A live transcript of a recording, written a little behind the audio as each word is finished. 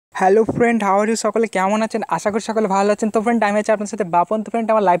Hello friend, how are you? সকলে কেমন আছেন? আশা করি সকলে ভালো আছেন। তো ফ্রেন্ড, আমি আছি আপনার সাথে বাপন। তো ফ্রেন্ড,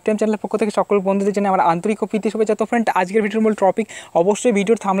 আমার লাইফ টাইম চ্যানেলের পক্ষ থেকে সকল বন্ধুদের জন্য আমার আন্তরিক ও প্রীতি শুভেচ্ছা। তো ফ্রেন্ড, আজকের ভিডিওর মূল টপিক, অবশ্যই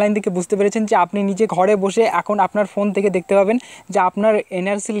ভিডিওর থাম্বনেইল থেকে বুঝতে পেরেছেন যে আপনি নিজে ঘরে বসে এখন আপনার ফোন থেকে দেখতে পাবেন যে আপনার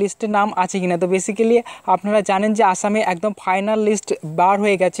এনআরসি লিস্টে নাম আছে কিনা। তো বেসিক্যালি আপনারা জানেন যে আসামে একদম ফাইনাল লিস্ট বার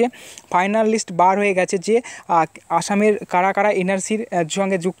হয়ে গেছে যে আসামের কারা কারা এনআরসির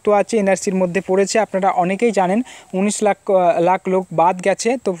সঙ্গে যুক্ত আছে, এনআরসির মধ্যে পড়েছে। আপনারা অনেকেই জানেন 19 লাখ লোক বাদ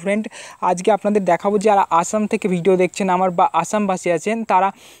গেছে। তো ফ্রেন্ড, আজকে আপনাদের দেখাবো যে যারা আসাম থেকে ভিডিও দেখছেন আমার বা আসামবাসী আছেন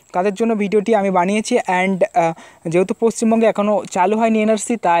তাদের জন্য ভিডিওটি আমি বানিয়েছি। অ্যান্ড যেহেতু পশ্চিমবঙ্গে এখনও চালু হয়নি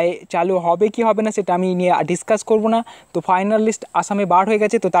এনআরসি, তাই চালু হবে কি হবে না সেটা আমি নিয়ে ডিসকাস করব না। তো ফাইনাল লিস্ট আসামে বার হয়ে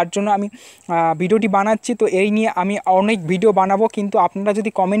গেছে, তো তার জন্য আমি ভিডিওটি বানাচ্ছি। তো এই নিয়ে আমি অনেক ভিডিও বানাবো, কিন্তু আপনারা যদি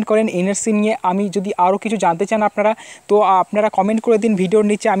কমেন্ট করেন এনআরসি নিয়ে আমি যদি আরও কিছু জানতে চান আপনারা কমেন্ট করে দিন ভিডিওর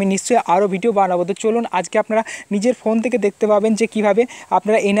নিচে, আমি নিশ্চয়ই আরও ভিডিও বানাবো। তো চলুন, আজকে আপনারা নিজের ফোন থেকে দেখতে পাবেন যে কীভাবে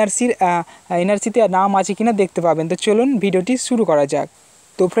আপনারা এনআরসিতে নাম আছে কিনা দেখতে পাবেন। তো চলুন ভিডিওটি শুরু করা যাক।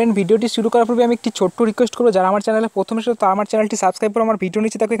 তো ফ্রেন্ড, ভিডিওটি শুরু করার পূর্বে আমি একটি ছোট্ট রিকোয়েস্ট করবো, যারা আমার চ্যানেলে প্রথম এসেছে তারা আমার চ্যানেলটি সাবস্ক্রাইব করে আমার ভিডিও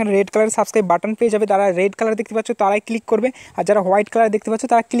নিচে দেখো এখানে রেড কালারের সাবস্ক্রাইব বাটন পেয়ে যাবে। তারা রেড কালার দেখতে পাচ্ছ তারাই ক্লিক করবে, আর যারা হোয়াইট কালার দেখতে পাচ্ছ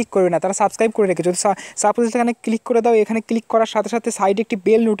তারা ক্লিক করবে না, তারা সাবস্ক্রাইব করে রেখেছো। সাপোজ এখানে ক্লিক করে দাও। এখানে ক্লিক করার সাথে সাথে সাইডে একটি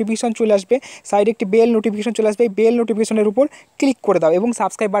বেল নোটিফিকেশন চলে আসবে, এই বেল নোটিফিকেশনের উপর ক্লিক করে দাও এবং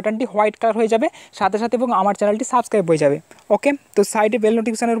সাবস্ক্রাইব বাটনটি হোয়াইট কালার হয়ে যাবে সাথে সাথে, এবং আমার চ্যানেলটি সাবস্ক্রাইব হয়ে যাবে। ওকে, তো সাইডে বেল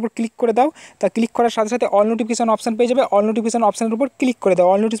নোটিফিকেশনের উপর ক্লিক করে দাও। তা ক্লিক করার সাথে সাথে অল নোটিফিকেশন অপশন পেয়ে যাবে, অল নোটিফিকেশন অপশনের উপর ক্লিক করে দাও।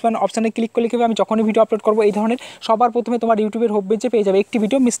 অল নোটিফিকেশন অপশনে ক্লিক করলে কীভাবে আমি যখনই ভিডিও আপলোড করবো এই ধরনের সবার প্রথমে তোমার ইউটিউবের হোম পেজে পেয়ে যাবে, একটি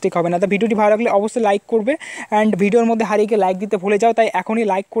ভিডিও মিস্টেক হবে না। তা ভিডিওটি ভালো লাগলে অবশ্যই লাইক করবে, অ্যান্ড ভিডিওর মধ্যে হারিয়ে গিয়ে লাইক দিতে ভুলে যাও, তাই এখনই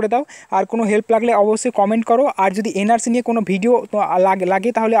লাইক করে দাও। আর কোনো হেল্প লাগলে অবশ্যই কমেন্ট করো, আর যদি এনআরসি নিয়ে কোনো ভিডিও লাগে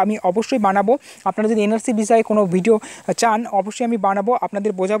তাহলে আমি অবশ্যই বানাবো। আপনারা যদি এনআরসি বিষয়ে কোনো ভিডিও চান অবশ্যই আমি বানাবো,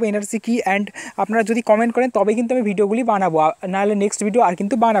 আপনাদের বোঝাবো এনআরসি কী। অ্যান্ড আপনারা যদি কমেন্ট করেন তবে কিন্তু আমি ভিডিওগুলি বানাবো, নাহলে নেক্সট ভিডিও আর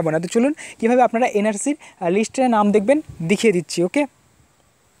কিন্তু বানাবো না। তো চলুন, কীভাবে আপনারা এনআরসির লিস্টে নাম দেখবেন দেখিয়ে দিচ্ছি। ওকে,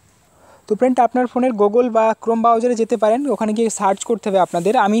 তো ফ্রেন্ড, আপনার ফোনের গুগল বা ক্রোম ব্রাউজারে যেতে পারেন, ওখানে গিয়ে সার্চ করতে হবে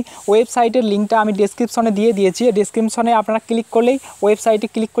আপনাদের। আমি ওয়েবসাইটের লিঙ্কটা আমি ডেসক্রিপশনে দিয়ে দিয়েছি, ডেসক্রিপশনে আপনারা ক্লিক করলেই ওয়েবসাইটে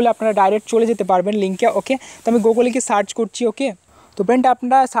ক্লিক করলে আপনারা ডাইরেক্ট চলে যেতে পারবেন লিঙ্কে। ওকে, তো আমি গুগলে গিয়ে সার্চ করছি। ওকে, তো ফ্রেন্ড,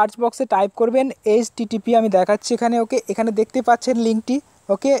 আপনারা সার্চ বক্সে টাইপ করবেন HTTP, আমি দেখাচ্ছি এখানে। ওকে, এখানে দেখতে পাচ্ছেন লিঙ্কটি।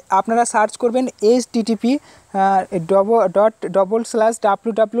 ওকে, আপনারা সার্চ করবেন HTTP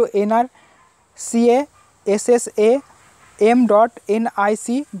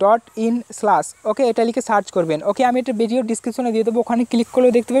www.NRCASSAM.nic.in/। ওকে, এটা লিখে সার্চ করবেন। ওকে, আমি এটা ভিডিও ডিসক্রিপশনে দিয়ে দেবো, ওখানে ক্লিক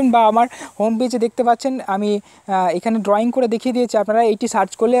করলেও দেখতে পাবেন, বা আমার হোম পেজে দেখতে পাচ্ছেন আমি এখানে ড্রয়িং করে দেখিয়ে দিয়েছি। আপনারা এইটি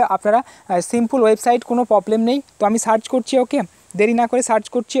সার্চ করলে আপনারা সিম্পল ওয়েবসাইট, কোনো প্রবলেম নেই। তো আমি সার্চ করছি। ওকে, দেরি না করে সার্চ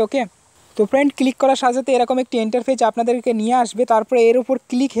করছি। ওকে, তো ফ্রেন্ড, ক্লিক করার সাথে সাথে এরকম একটি ইন্টারফেস আপনাদেরকে নিয়ে আসবে। তারপরে এর উপর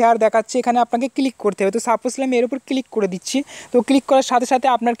ক্লিক হেয়ার দেখাচ্ছে, এখানে আপনাকে ক্লিক করতে হবে। তো সাপোজ আমি এর উপর ক্লিক করে দিচ্ছি। তো ক্লিক করার সাথে সাথে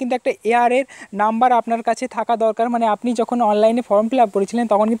আপনার কিন্তু একটা এআরের নাম্বার আপনার কাছে থাকা দরকার, মানে আপনি যখন অনলাইনে ফর্ম ফিল আপ করেছিলেন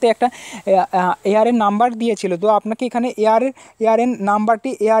তখন কিন্তু একটা এআরের নাম্বার দিয়েছিল। তো আপনাকে এখানে এআরএন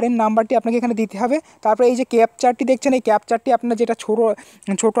নাম্বারটি আপনাকে এখানে দিতে হবে। তারপরে এই যে ক্যাপচারটি দেখছেন, এই ক্যাপচারটি আপনার যেটা ছোটো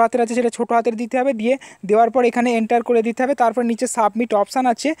হাতের আছে সেটা ছোটো হাতের দিতে হবে, দেওয়ার পর এখানে এন্টার করে দিতে হবে। তারপর নিচে সাবমিট অপশান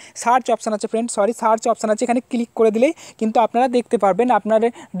আছে, সার্চ অপশান আছে এখানে ক্লিক করে দিলেই কিন্তু আপনারা দেখতে পারবেন আপনার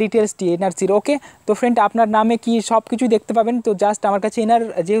ডিটেলসটি এনআরসির। ওকে, তো ফ্রেন্ড, আপনার নামে কি সব কিছুই দেখতে পাবেন। তো জাস্ট আমার কাছে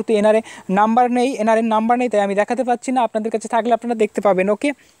যেহেতু এনআরএর নাম্বার নেই তাই আমি দেখাতে পাচ্ছি না, আপনাদের কাছে থাকলে আপনারা দেখতে পাবেন। ওকে,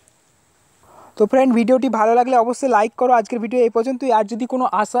 তো ফ্রেন্ড, ভিডিওটি ভালো লাগলে অবশ্যই লাইক করো। আজকের ভিডিও এই পর্যন্তই। আর যদি কোনো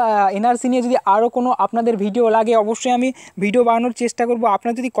এনআরসি নিয়ে যদি আরও কোনো আপনাদের ভিডিও লাগে অবশ্যই আমি ভিডিও বানানোর চেষ্টা করব।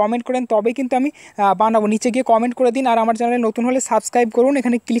 আপনারা যদি কমেন্ট করেন তবেই কিন্তু আমি বানাবো। নিচে গিয়ে কমেন্ট করে দিন, আর আমার চ্যানেলে নতুন হলে সাবস্ক্রাইব করুন,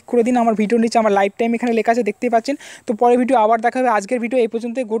 এখানে ক্লিক করে দিন। আমার ভিডিওর নিচে আমার লাইফ টাইম এখানে লেখা আছে, দেখতেই পাচ্ছেন। তো পরে ভিডিও আবার দেখা হবে। আজকের ভিডিও এই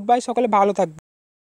পর্যন্তই। গুড বাই, সকলে ভালো থাকবে।